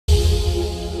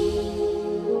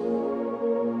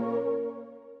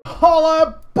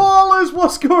Holla ballers,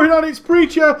 what's going on? It's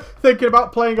Preacher. Thinking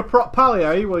about playing a prop Pally,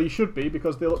 eh? Well, you should be,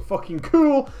 because they look fucking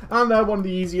cool, and they're one of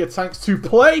the easier tanks to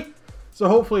play. So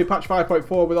hopefully patch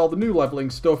 5.4 with all the new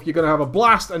leveling stuff, you're going to have a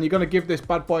blast, and you're going to give this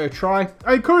bad boy a try.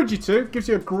 I encourage you to. It gives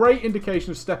you a great indication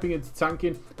of stepping into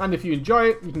tanking, and if you enjoy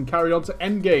it, you can carry on to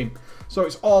endgame. So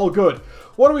it's all good.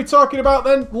 What are we talking about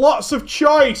then? Lots of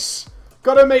choice.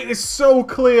 Gotta make this so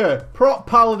clear. Prop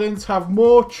Paladins have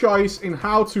more choice in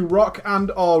how to rock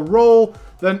and or roll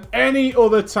than any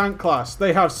other tank class.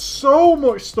 They have so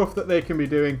much stuff that they can be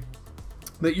doing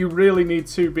that you really need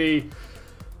to be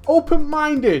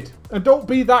open-minded. And don't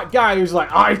be that guy who's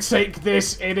like, I take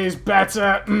this, it is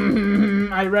better.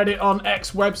 I read it on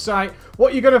X website.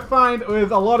 What you're going to find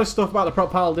with a lot of stuff about the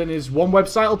Prop Paladin is one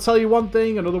website will tell you one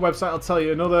thing, another website will tell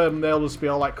you another, and they'll just be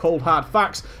all like cold hard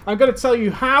facts. I'm going to tell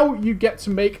you how you get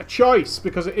to make a choice,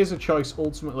 because it is a choice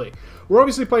ultimately. We're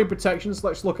obviously playing protections, so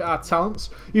let's look at our talents.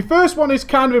 Your first one is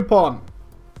kind of important.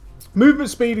 Movement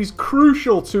speed is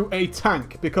crucial to a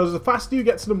tank, because the faster you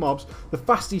get to the mobs, the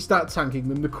faster you start tanking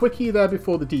them, the quicker you're there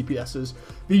before the DPSs,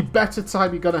 the better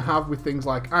time you're going to have with things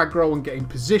like aggro and getting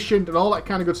positioned and all that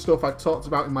kind of good stuff I've talked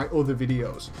about in my other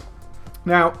videos.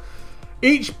 Now,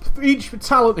 each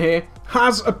talent here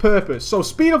has a purpose. So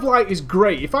speed of light is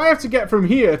great. If I have to get from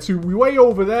here to way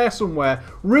over there somewhere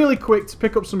really quick to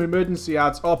pick up some emergency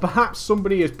ads, or perhaps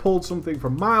somebody has pulled something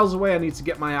from miles away, I need to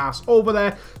get my ass over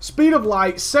there. Speed of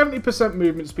light, 70%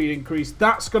 movement speed increase,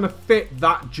 that's going to fit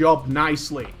that job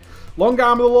nicely. Long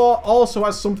Arm of the Law also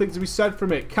has something to be said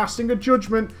from it. Casting a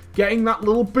Judgment, getting that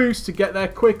little boost to get there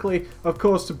quickly. Of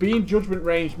course, to be in Judgment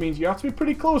range means you have to be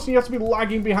pretty close and you have to be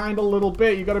lagging behind a little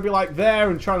bit. You've got to be like there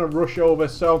and trying to rush over.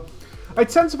 So I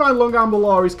tend to find Long Arm of the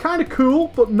Law is kind of cool,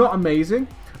 but not amazing.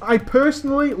 I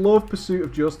personally love Pursuit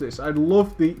of Justice. I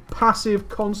love the passive,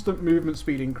 constant movement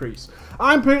speed increase.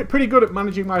 I'm pretty good at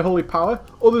managing my holy power.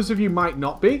 Others of you might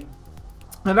not be.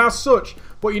 And as such,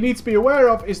 what you need to be aware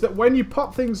of is that when you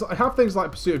pop things, have things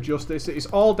like Pursuit of Justice, it is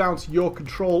all down to your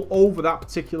control over that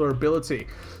particular ability.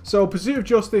 So Pursuit of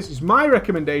Justice is my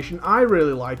recommendation. I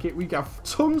really like it. We have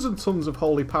tons and tons of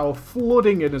holy power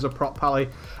flooding in as a prop pally.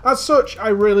 As such, I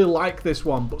really like this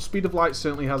one, but Speed of Light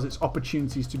certainly has its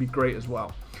opportunities to be great as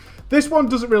well. This one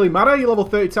doesn't really matter. You level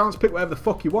 30 talents, pick whatever the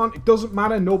fuck you want. It doesn't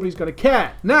matter. Nobody's going to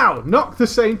care. Now, not the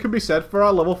same can be said for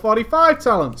our level 45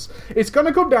 talents. It's going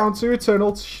to come down to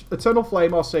Eternal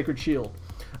Flame or Sacred Shield.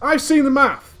 I've seen the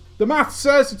math. The math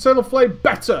says Eternal Flame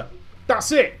better.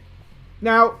 That's it.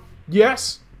 Now,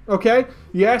 yes. Okay,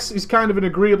 yes, it's kind of an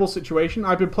agreeable situation.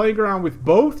 I've been playing around with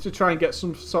both to try and get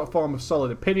some sort of form of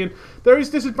solid opinion. There is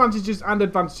disadvantages and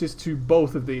advantages to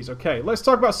both of these. Okay, let's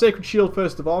talk about Sacred Shield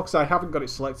first of all, because I haven't got it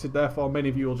selected. Therefore, many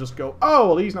of you will just go, oh,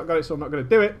 well, he's not got it, so I'm not going to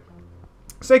do it.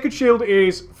 Sacred Shield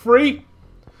is free,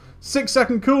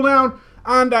 6-second cooldown,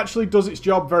 and actually does its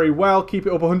job very well. Keep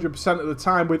it up 100% of the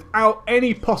time without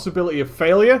any possibility of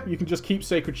failure. You can just keep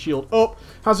Sacred Shield up.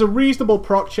 Has a reasonable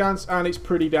proc chance, and it's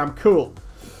pretty damn cool.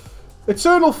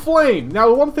 Eternal Flame. Now,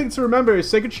 the one thing to remember is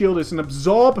Sacred Shield is an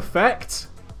absorb effect,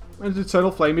 and Eternal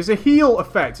Flame is a heal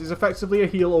effect. It's effectively a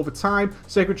heal over time.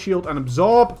 Sacred Shield and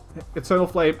absorb. Eternal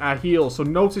Flame are heal. So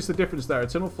notice the difference there.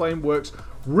 Eternal Flame works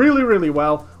really, really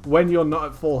well when you're not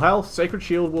at full health. Sacred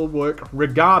Shield will work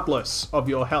regardless of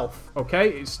your health. Okay?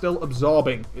 It's still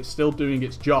absorbing. It's still doing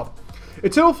its job.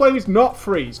 Eternal Flame is not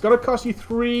free. It's going to cost you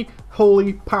 3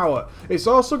 holy power. It's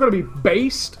also going to be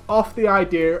based off the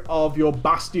idea of your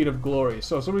Bastion of Glory.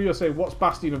 So some of you are saying, what's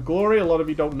Bastion of Glory? A lot of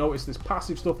you don't notice this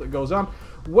passive stuff that goes on.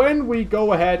 When we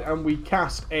go ahead and we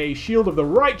cast a Shield of the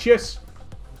Righteous,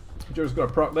 just going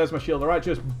to proc, there's my Shield of the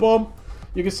Righteous, boom.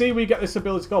 You can see we get this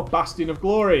ability called Bastion of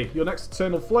Glory. Your next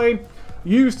Eternal Flame,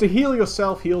 used to heal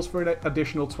yourself, heals for an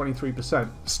additional 23%.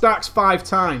 Stacks 5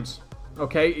 times.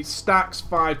 Okay, it stacks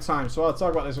 5 times. So I'll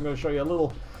talk about this. I'm going to show you a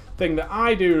little thing that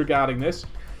I do regarding this.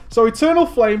 So Eternal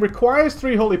Flame requires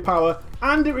 3 holy power,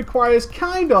 and it requires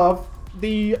kind of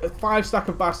the 5 stack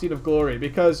of Bastion of Glory,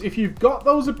 because if you've got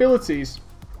those abilities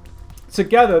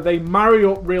together, they marry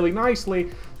up really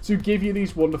nicely to give you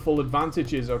these wonderful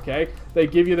advantages, okay? They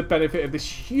give you the benefit of this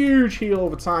huge heal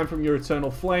over time from your Eternal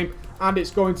Flame, and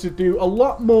it's going to do a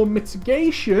lot more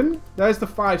mitigation. There's the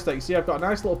 5 stack. See, I've got a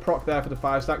nice little proc there for the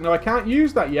 5 stack. Now, I can't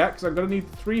use that yet, because I'm going to need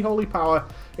 3 holy power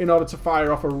in order to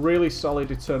fire off a really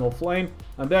solid Eternal Flame.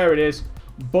 And there it is.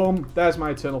 Boom. There's my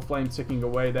Eternal Flame ticking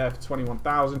away there for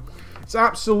 21,000. It's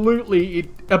absolutely,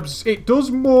 it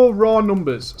does more raw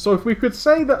numbers. So if we could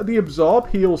say that the Absorb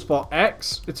heals for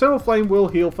X, Eternal Flame will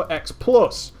heal for X+.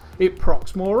 It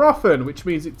procs more often, which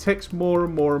means it ticks more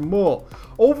and more and more.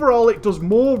 Overall, it does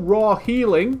more raw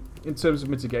healing in terms of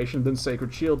mitigation than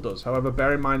Sacred Shield does. However,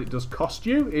 bear in mind it does cost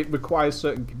you, it requires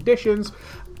certain conditions,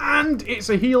 and it's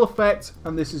a heal effect,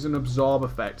 and this is an absorb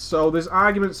effect. So there's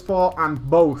arguments for and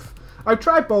both. I've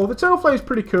tried both. Eternal Flame is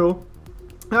pretty cool.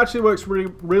 It actually works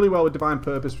really well with Divine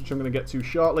Purpose, which I'm going to get to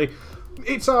shortly.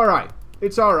 It's alright.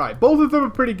 It's alright. Both of them are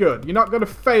pretty good. You're not going to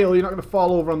fail. You're not going to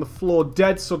fall over on the floor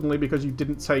dead suddenly because you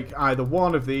didn't take either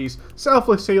one of these.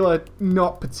 Selfless Healer,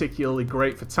 not particularly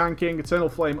great for tanking. Eternal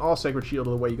Flame or Sacred Shield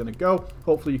are the way you're going to go.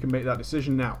 Hopefully you can make that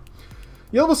decision now.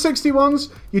 Your level 60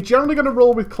 ones, you're generally going to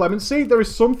roll with Clemency. There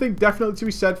is something definitely to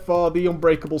be said for the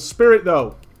Unbreakable Spirit,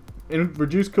 though.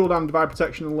 Reduced cooldown, Divine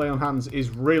Protection, and Lay on Hands is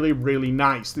really, really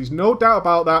nice. There's no doubt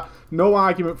about that. No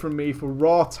argument from me for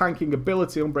raw tanking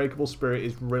ability. Unbreakable Spirit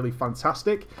is really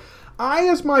fantastic. I,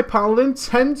 as my Paladin,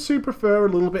 tend to prefer a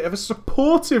little bit of a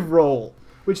supportive role,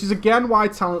 which is again why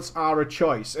talents are a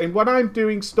choice. And when I'm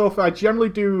doing stuff, I generally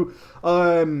do,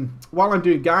 while I'm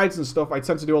doing guides and stuff, I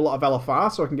tend to do a lot of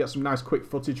LFR so I can get some nice quick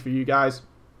footage for you guys.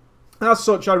 As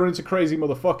such, I run into crazy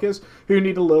motherfuckers who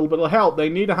need a little bit of help. They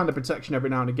need a hand of protection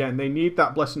every now and again. They need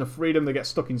that blessing of freedom. They get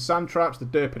stuck in sand traps, they're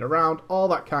derping around, all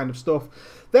that kind of stuff.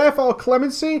 Therefore,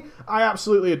 Clemency, I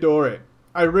absolutely adore it.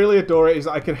 I really adore it, is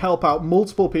that I can help out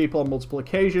multiple people on multiple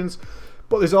occasions.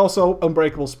 But there's also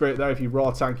Unbreakable Spirit there if you're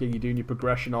raw tanking, you're doing your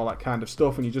progression, all that kind of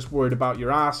stuff, and you're just worried about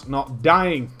your ass not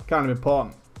dying. Kind of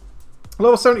important.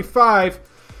 Level 75...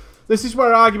 this is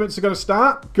where arguments are going to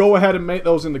start. Go ahead and make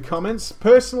those in the comments.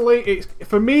 Personally,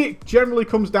 for me, it generally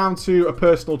comes down to a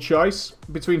personal choice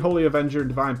between Holy Avenger and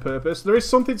Divine Purpose. There is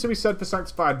something to be said for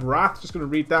Sanctified Wrath. Just going to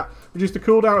read that. Reduce the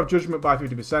cooldown of Judgment by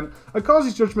 50%. And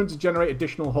causes Judgment to generate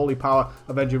additional Holy Power.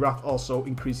 Avenger Wrath also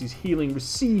increases healing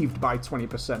received by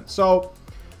 20%. So,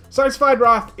 Sanctified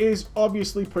Wrath is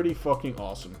obviously pretty fucking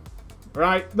awesome.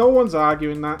 Right? No one's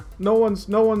arguing that. No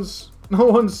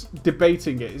one's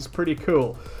debating it. It's pretty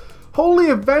cool. Holy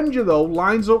Avenger, though,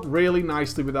 lines up really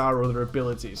nicely with our other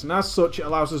abilities, and as such, it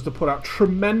allows us to put out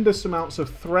tremendous amounts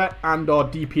of threat and or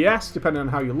DPS, depending on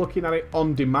how you're looking at it,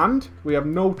 on demand. We have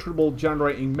no trouble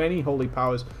generating many Holy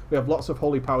Powers. We have lots of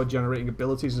Holy Power generating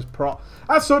abilities as prot.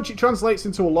 As such, it translates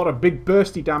into a lot of big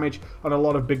bursty damage and a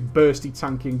lot of big bursty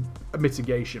tanking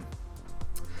mitigation.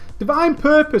 Divine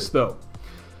Purpose, though.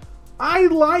 I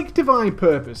like Divine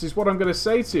Purpose, is what I'm going to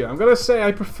say to you. I'm going to say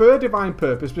I prefer Divine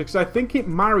Purpose because I think it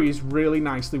marries really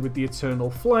nicely with the Eternal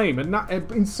Flame. And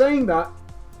in saying that,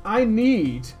 I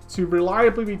need to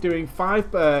reliably be doing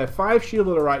 5 Shield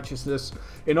of the Righteousness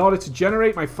in order to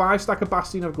generate my 5 stack of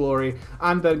Bastion of Glory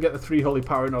and then get the 3 Holy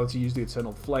Power in order to use the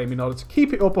Eternal Flame in order to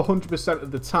keep it up 100% of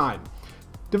the time.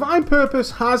 Divine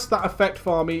Purpose has that effect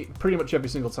for me pretty much every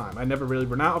single time. I never really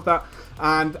run out of that,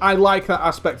 and I like that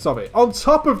aspect of it. On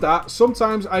top of that,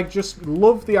 sometimes I just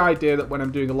love the idea that when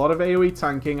I'm doing a lot of AoE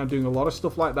tanking, I'm doing a lot of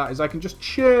stuff like that, is I can just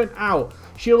churn out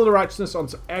Shield of the Righteousness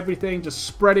onto everything, just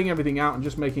spreading everything out and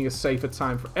just making a safer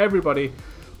time for everybody.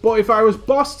 But if I was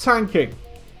boss tanking,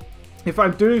 if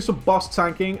I'm doing some boss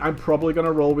tanking, I'm probably going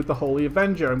to roll with the Holy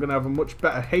Avenger. I'm going to have a much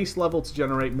better haste level to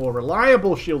generate more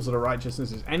reliable Shields of the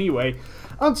Righteousnesses anyway.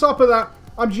 On top of that,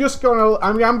 I'm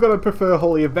going to prefer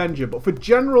Holy Avenger. But for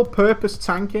general purpose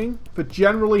tanking, for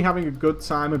generally having a good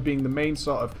time and being the main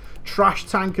sort of trash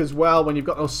tank as well, when you've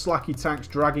got those slacky tanks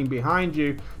dragging behind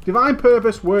you, Divine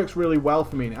Purpose works really well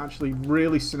for me. And it actually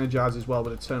really synergizes well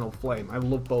with Eternal Flame. I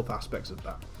love both aspects of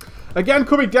that. Again,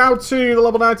 coming down to the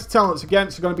level 90 talents, again,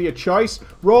 it's going to be a choice.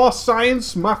 Raw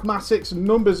science, mathematics, and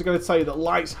numbers are going to tell you that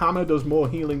Light's Hammer does more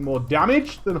healing, more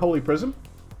damage than Holy Prism.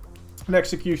 And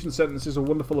Execution Sentence is a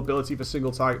wonderful ability for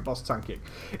single target boss tanking.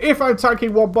 If I'm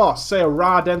tanking one boss, say a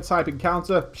Raden type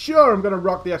encounter, sure, I'm going to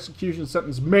rock the Execution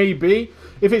Sentence, maybe.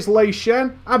 If it's Lei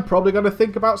Shen, I'm probably going to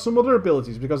think about some other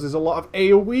abilities because there's a lot of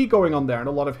AoE going on there and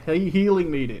a lot of healing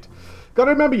needed. Got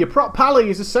to remember, your prop Pally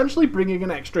is essentially bringing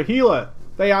an extra healer.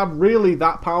 They are really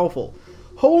that powerful.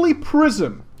 Holy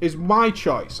Prism is my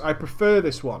choice. I prefer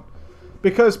this one.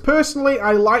 Because personally,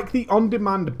 I like the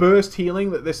on-demand burst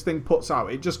healing that this thing puts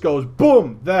out. It just goes,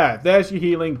 boom, there's your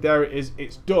healing, there it is,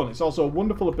 it's done. It's also a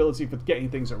wonderful ability for getting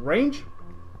things at range.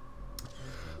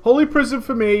 Holy Prism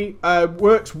for me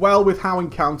works well with how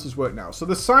encounters work now. So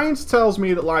the science tells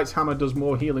me that Light's Hammer does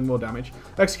more healing, more damage.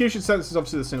 Execution Sense is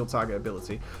obviously the single target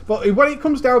ability. But when it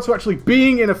comes down to actually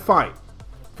being in a fight,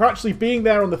 for actually being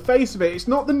there on the face of it, it's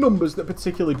not the numbers that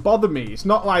particularly bother me. It's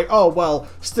not like, oh, well,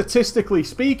 statistically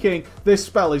speaking, this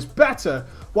spell is better.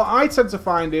 What I tend to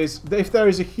find is that if there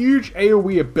is a huge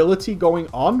AoE ability going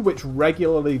on, which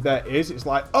regularly there is, it's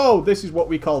like, oh, this is what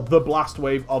we call the blast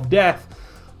wave of death.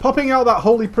 Popping out that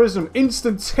Holy Prism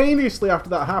instantaneously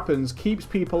after that happens keeps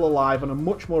people alive on a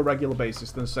much more regular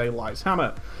basis than, say, Light's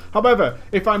Hammer. However,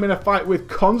 if I'm in a fight with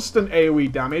constant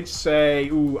AoE damage, say,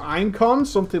 Aincon,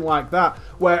 something like that,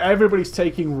 where everybody's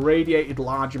taking radiated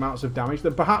large amounts of damage,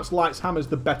 then perhaps Light's Hammer's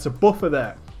the better buffer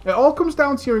there. It all comes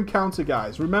down to your encounter,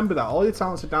 guys. Remember that. All your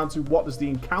talents are down to what does the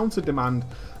encounter demand,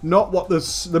 not what the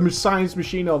science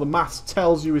machine or the maths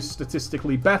tells you is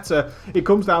statistically better. It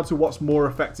comes down to what's more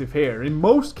effective here. In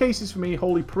most cases for me,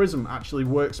 Holy Prism actually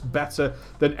works better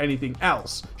than anything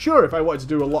else. Sure, if I wanted to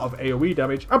do a lot of AoE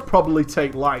damage, I'd probably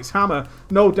take Light's Hammer,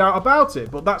 no doubt about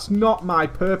it. But that's not my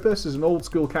purpose as an old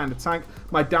school kind of tank.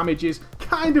 My damage is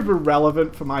kind of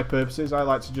irrelevant for my purposes. I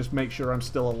like to just make sure I'm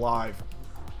still alive.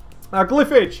 Now,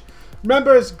 glyphage.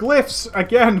 Remember, as glyphs,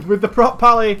 again, with the prop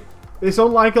pally, it's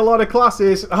unlike a lot of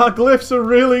classes. Our glyphs are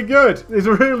really good. It's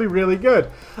really, really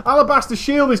good. Alabaster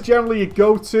Shield is generally your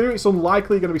go-to. It's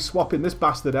unlikely you're going to be swapping this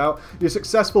bastard out. Your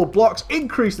successful blocks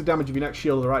increase the damage of your next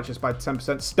Shield of the Righteous by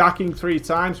 10%. Stacking 3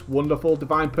 times. Wonderful.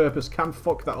 Divine Purpose can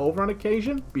fuck that over on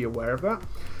occasion. Be aware of that.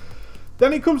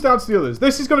 Then it comes down to the others.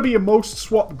 This is going to be your most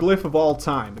swapped glyph of all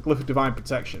time, the Glyph of Divine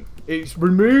Protection. It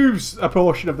removes a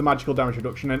portion of the magical damage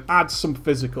reduction and adds some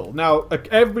physical. Now,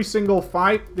 every single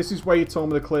fight, this is where your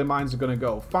Tome of the Clear Minds are going to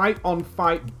go. Fight on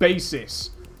fight basis,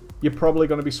 you're probably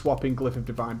going to be swapping Glyph of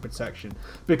Divine Protection.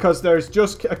 Because there's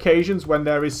just occasions when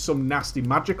there is some nasty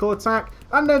magical attack,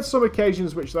 and then some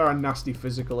occasions which there are nasty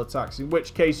physical attacks, in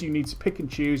which case you need to pick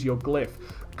and choose your glyph.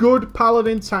 Good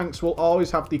Paladin tanks will always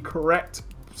have the correct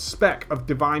spec of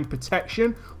Divine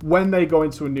Protection when they go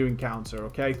into a new encounter,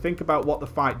 okay? Think about what the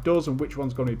fight does and which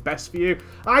one's going to be best for you.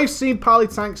 I've seen Pally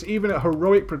tanks, even at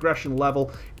heroic progression level,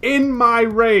 in my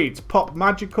raids, pop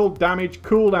magical damage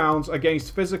cooldowns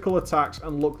against physical attacks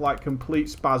and look like complete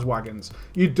spaz wagons.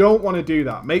 You don't want to do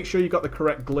that. Make sure you got the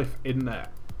correct glyph in there.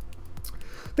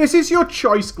 This is your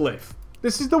choice glyph.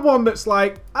 This is the one that's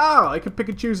like, I can pick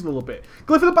and choose a little bit.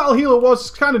 Glyph of the Battle Healer was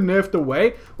kind of nerfed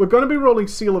away. We're going to be rolling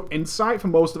Seal of Insight for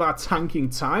most of our tanking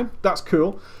time. That's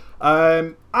cool.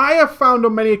 I have found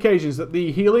on many occasions that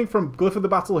the healing from Glyph of the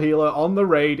Battle Healer on the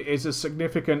raid is as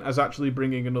significant as actually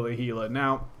bringing another healer.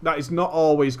 Now, that is not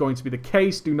always going to be the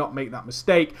case. Do not make that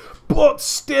mistake. But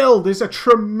still, there's a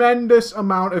tremendous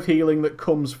amount of healing that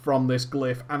comes from this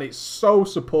glyph, and it's so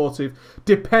supportive,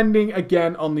 depending,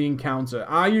 again, on the encounter.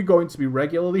 Are you going to be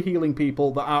regularly healing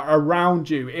people that are around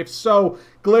you? If so,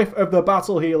 Glyph of the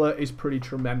Battle Healer is pretty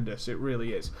tremendous. It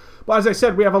really is. But as I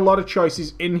said, we have a lot of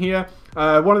choices in here.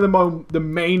 One of the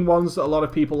main ones that a lot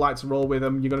of people like to roll with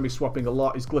them, you're going to be swapping a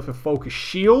lot, is Glyph of Focus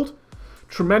Shield.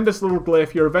 Tremendous little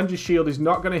glyph. Your Avenger's Shield is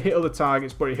not going to hit other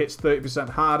targets, but it hits 30%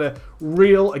 harder.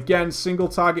 Real, again, single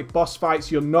target boss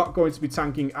fights. You're not going to be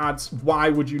tanking adds. Why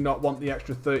would you not want the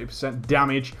extra 30%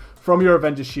 damage from your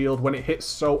Avenger's Shield when it hits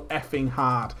so effing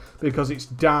hard? Because it's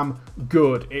damn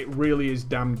good. It really is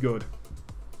damn good.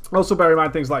 Also bear in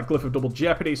mind things like Glyph of Double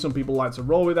Jeopardy. Some people like to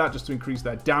roll with that just to increase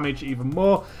their damage even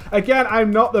more. Again,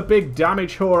 I'm not the big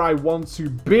damage whore I want to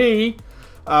be.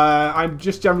 I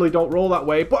just generally don't roll that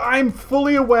way. But I'm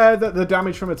fully aware that the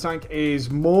damage from a tank is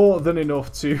more than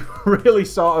enough to really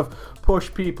sort of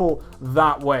push people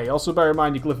that way. Also bear in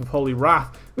mind your Glyph of Holy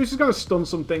Wrath, which is going to stun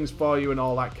some things for you and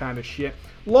all that kind of shit.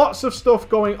 Lots of stuff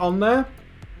going on there.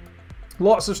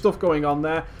 Lots of stuff going on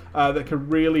there that can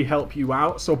really help you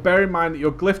out. So bear in mind that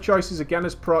your glyph choices, again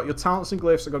as pro, your talents and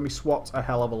glyphs are going to be swapped a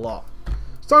hell of a lot.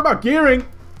 Let's talk about gearing.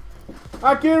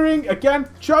 Our gearing, again,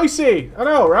 choicey. I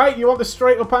know, right? You want the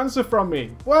straight up answer from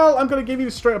me. Well, I'm going to give you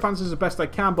the straight up answers as best I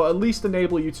can, but at least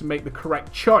enable you to make the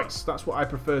correct choice. That's what I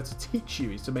prefer to teach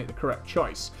you, is to make the correct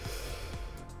choice.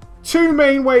 Two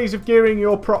main ways of gearing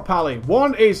your prop pally.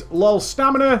 One is LOL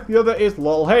Stamina, the other is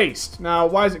LOL Haste. Now,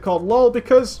 why is it called LOL?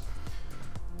 Because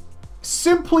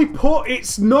simply put,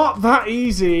 it's not that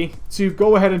easy to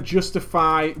go ahead and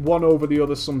justify one over the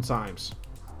other sometimes.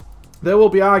 There will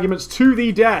be arguments to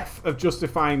the death of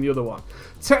justifying the other one.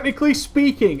 Technically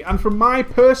speaking, and from my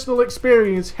personal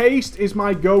experience, Haste is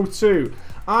my go-to.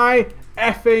 I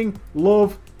effing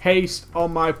love Haste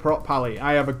on my prop pally.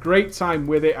 I have a great time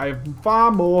with it. I have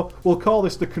far more, we'll call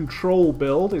this the control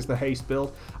build, is the Haste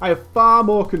build. I have far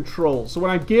more control. So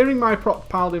when I'm gearing my prop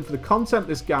paladin for the content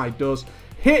this guy does,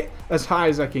 hit as high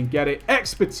as I can get it,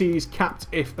 expertise capped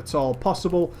if at all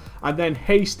possible, and then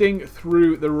hasting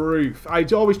through the roof. I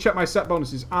always check my set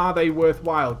bonuses. Are they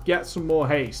worthwhile? Get some more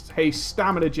haste. Haste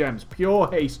stamina gems, pure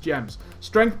haste gems.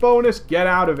 Strength bonus, get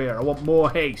out of here. I want more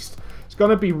haste. It's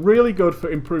going to be really good for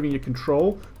improving your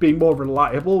control, being more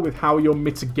reliable with how your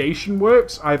mitigation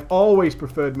works. I've always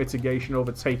preferred mitigation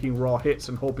over taking raw hits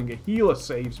and hoping a healer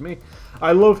saves me.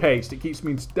 I love haste. It keeps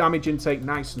me damage intake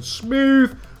nice and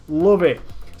smooth. Love it.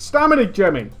 Stamina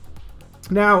gemming.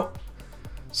 Now,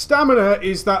 stamina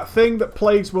is that thing that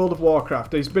plagues World of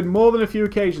Warcraft. There's been more than a few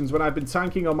occasions when I've been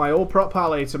tanking on my old prop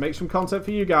Paladin to make some content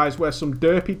for you guys where some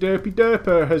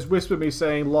derpy has whispered me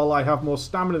saying, lol, I have more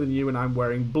stamina than you and I'm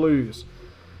wearing blues.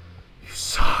 You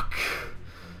suck.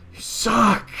 You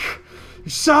suck. You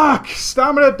suck.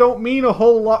 Stamina don't mean a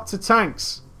whole lot to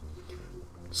tanks.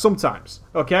 Sometimes,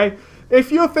 okay?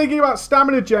 If you're thinking about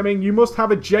stamina gemming, you must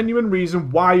have a genuine reason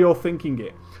why you're thinking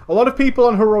it. A lot of people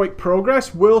on Heroic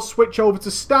Progress will switch over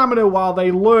to stamina while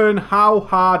they learn how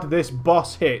hard this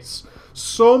boss hits.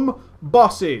 Some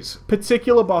bosses,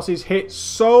 particular bosses, hit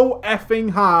so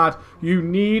effing hard, you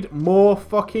need more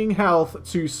fucking health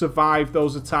to survive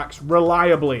those attacks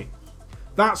reliably.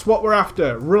 That's what we're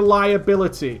after,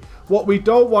 reliability. What we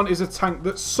don't want is a tank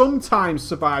that sometimes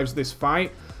survives this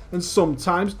fight and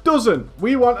sometimes doesn't.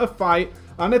 We want a fight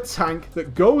and a tank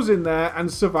that goes in there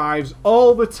and survives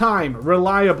all the time,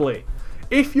 reliably.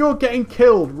 If you're getting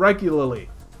killed regularly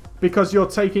because you're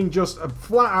taking just a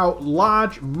flat out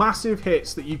large, massive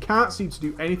hits that you can't seem to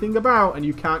do anything about and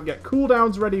you can't get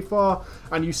cooldowns ready for,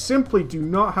 and you simply do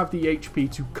not have the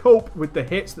HP to cope with the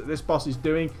hits that this boss is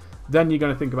doing, then you're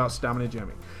going to think about stamina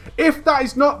gemming. If that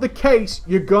is not the case,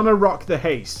 you're going to rock the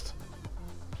haste.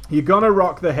 You're going to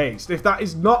rock the haste. If that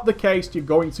is not the case, you're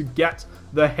going to get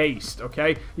the haste,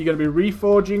 okay? You're going to be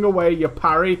reforging away your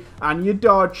parry and your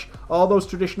dodge, all those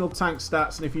traditional tank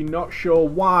stats, and if you're not sure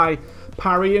why,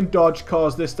 parry and dodge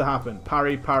cause this to happen.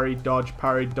 Parry, parry, dodge,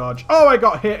 parry, dodge. Oh, I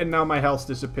got hit and now my health's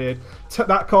disappeared.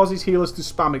 That causes healers to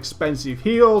spam expensive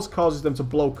heals, causes them to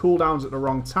blow cooldowns at the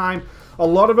wrong time. A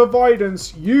lot of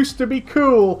avoidance used to be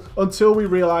cool until we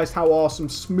realized how awesome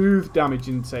smooth damage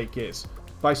intake is.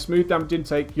 By smooth damage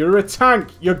intake, you're a tank.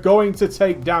 You're going to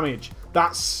take damage.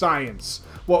 That's science.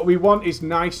 What we want is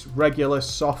nice, regular,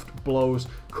 soft blows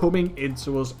coming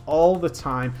into us all the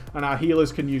time, and our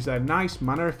healers can use their nice,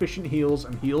 mana-efficient heals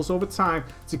and heals over time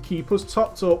to keep us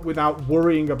topped up without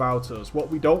worrying about us. What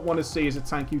we don't want to see is a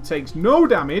tank who takes no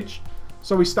damage,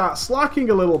 so we start slacking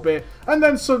a little bit, and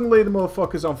then suddenly the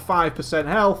motherfucker's on 5%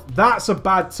 health. That's a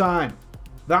bad time.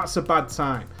 That's a bad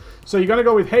time. So you're going to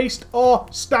go with haste or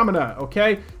stamina,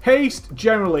 okay? Haste,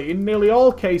 generally, in nearly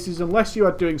all cases, unless you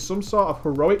are doing some sort of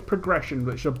heroic progression,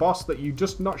 which is a boss that you're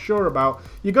just not sure about,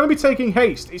 you're going to be taking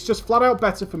haste. It's just flat out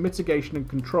better for mitigation and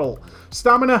control.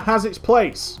 Stamina has its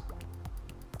place.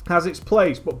 Has its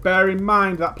place, but bear in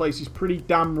mind that place is pretty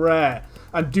damn rare.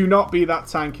 And do not be that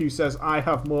tank who says, I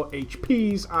have more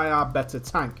HPs, I are better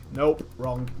tank. Nope,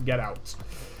 wrong, get out.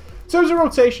 In terms of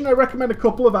rotation, I recommend a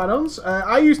couple of add-ons.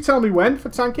 I use Tell Me When for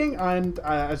tanking, and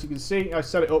as you can see, I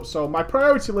set it up so my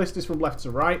priority list is from left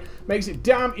to right. Makes it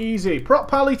damn easy. Prop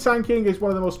Pally tanking is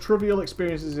one of the most trivial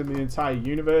experiences in the entire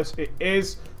universe. It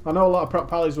is. I know a lot of Prop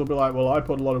Pallies will be like, well, I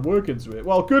put a lot of work into it.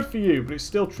 Well, good for you, but it's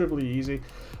still trivially easy.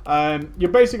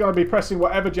 You're basically going to be pressing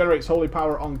whatever generates holy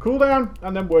power on cooldown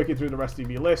and then working through the rest of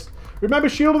your list. Remember,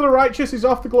 Shield of the Righteous is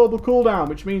off the global cooldown,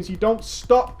 which means you don't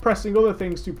stop pressing other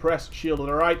things to press Shield of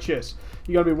the Righteous.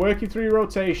 You're going to be working through your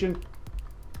rotation,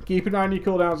 keep an eye on your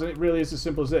cooldowns, and it really is as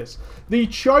simple as this. The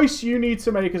choice you need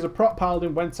to make as a prop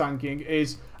paladin when tanking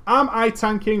is, am I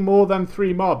tanking more than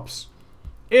 3 mobs?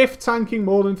 If tanking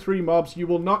more than 3 mobs, you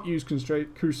will not use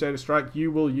Crusader Strike,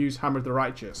 you will use Hammer of the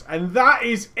Righteous. And that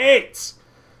is it!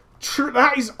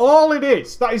 That is all it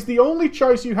is. That is the only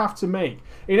choice you have to make.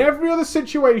 In every other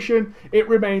situation, it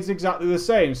remains exactly the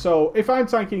same. So if I'm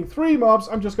tanking 3 mobs,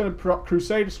 I'm just going to put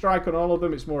Crusader Strike on all of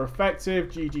them. It's more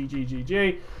effective.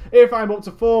 GG. If I'm up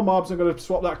to 4 mobs, I'm going to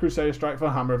swap that Crusader Strike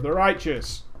for Hammer of the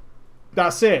Righteous.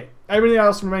 That's it. Everything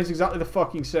else remains exactly the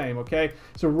fucking same, okay?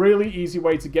 It's a really easy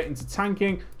way to get into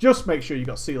tanking. Just make sure you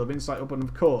got Seal of Insight up, and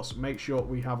of course, make sure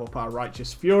we have up our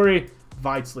Righteous Fury.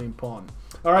 Vitally important.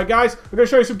 Alright guys, we're going to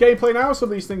show you some gameplay now, some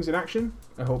of these things in action.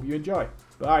 I hope you enjoy.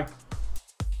 Bye.